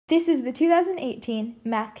This is the 2018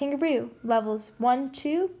 Math Kangaroo, Levels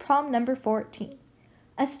 1-2, Problem number 14.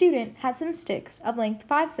 A student had some sticks of length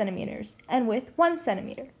 5 centimeters and width 1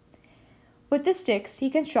 centimeter. With the sticks, he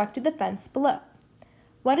constructed the fence below.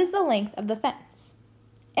 What is the length of the fence?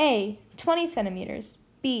 A. 20 centimeters,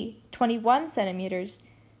 B. 21 centimeters,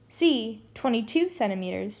 C. 22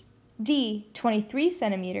 centimeters, D. 23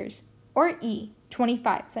 centimeters, or E.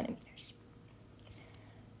 25 centimeters.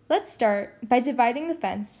 Let's start by dividing the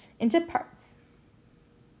fence into parts,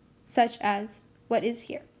 such as what is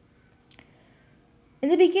here. In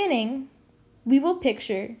the beginning, we will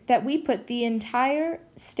picture that we put the entire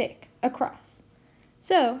stick across.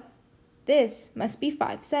 So, this must be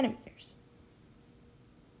 5 centimeters.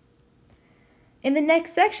 In the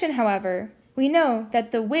next section, however, we know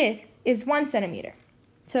that the width is 1 centimeter.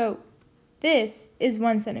 So, this is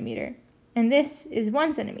 1 centimeter, and this is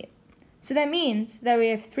 1 centimeter. So that means that we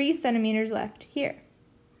have 3 centimeters left here.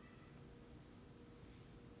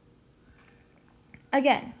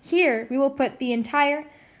 Again, here we will put the entire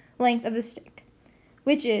length of the stick,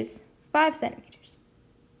 which is 5 centimeters.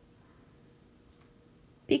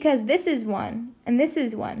 Because this is 1 and this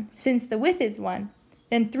is 1, since the width is 1,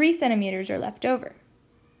 then 3 centimeters are left over.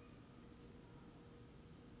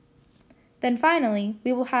 Then finally,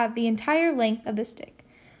 we will have the entire length of the stick,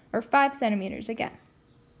 or 5 centimeters again.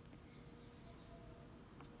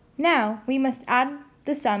 Now, we must add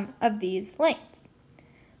the sum of these lengths.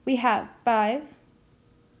 We have 5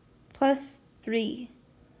 plus 3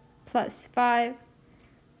 plus 5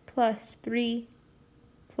 plus 3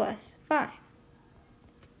 plus 5,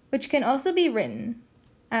 which can also be written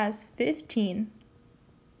as 15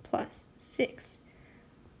 plus 6,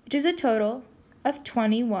 which is a total of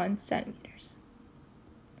 21 centimeters.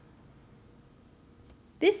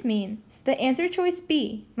 This means that answer choice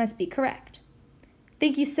B must be correct.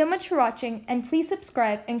 Thank you so much for watching, and please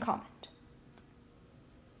subscribe and comment.